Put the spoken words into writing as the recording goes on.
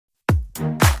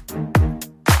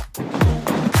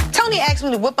Tony asked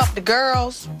me to whip up the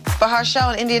girls for her show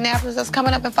in Indianapolis that's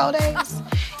coming up in 4 days.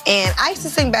 And I used to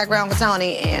sing background for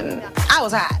Tony, and I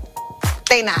was hot.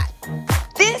 They not.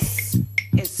 This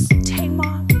is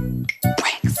Tamar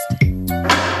Braxton.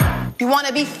 You want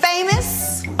to be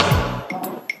famous?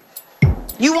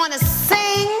 You want to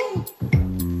sing?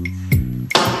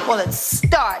 Well, it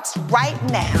starts right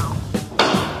now.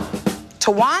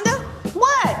 Tawanda?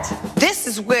 What? This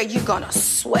is where you're gonna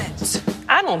sweat.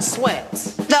 I don't sweat.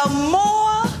 The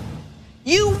more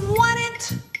you want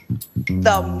it,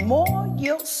 the more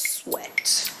you'll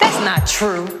sweat. That's not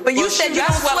true. But you said you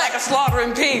don't sweat sweat like a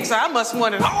slaughtering pig, so I must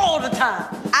want it all the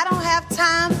time. I don't have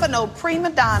time for no prima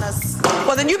donnas.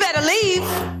 Well, then you better leave.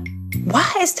 Why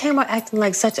is Tamar acting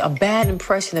like such a bad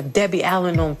impression of Debbie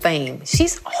Allen on Fame?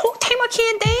 Tamar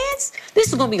can't dance? This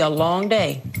is gonna be a long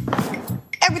day.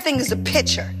 Everything is a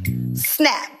picture.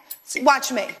 Snap.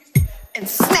 Watch me. And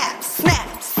snap,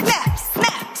 snap, snap,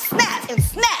 snap, snap, and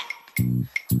snap.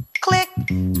 Click.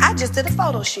 I just did a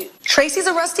photo shoot. Tracy's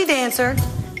a rusty dancer.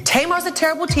 Tamar's a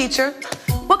terrible teacher.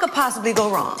 What could possibly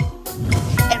go wrong?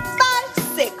 And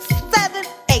 5, 6, 7,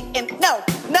 8, and no,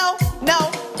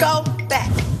 go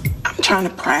back. I'm trying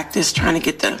to practice, trying to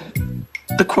get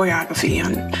the choreography,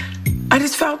 and I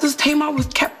just felt this Tamar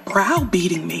kept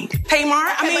browbeating me.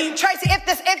 Tamar, Tracy,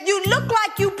 if you look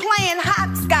like you playing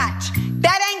hopscotch,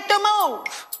 that ain't the move.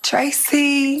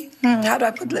 Tracy, how do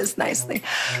I put this nicely?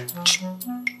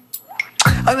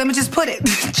 Oh, let me just put it.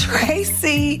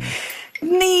 Tracy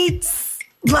needs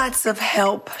lots of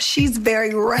help. She's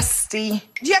very rusty.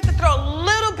 You have to throw a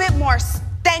little bit more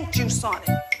stank juice on it.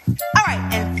 All right,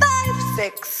 and 5,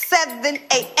 6, 7,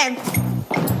 8, and...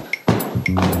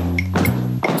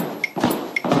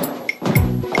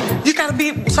 You gotta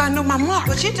be, so I know my mark.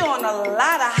 But you're doing a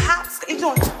lot of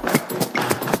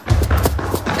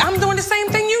I'm doing the same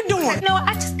thing you're doing. No,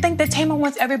 I just think that Tamar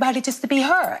wants everybody just to be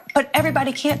her. But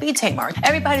everybody can't be Tamar.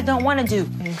 Everybody don't want to do...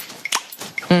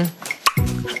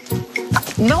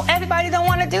 No, everybody don't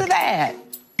want to do that.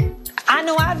 I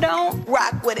know I don't.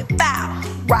 Rock with it, foul.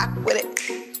 Rock with it.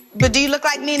 But do you look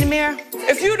like me in the mirror?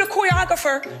 If you're the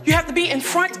choreographer, you have to be in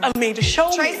front of me to show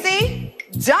me. Tracy,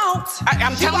 don't.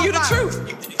 I'm telling you the truth.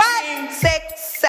 5, 6,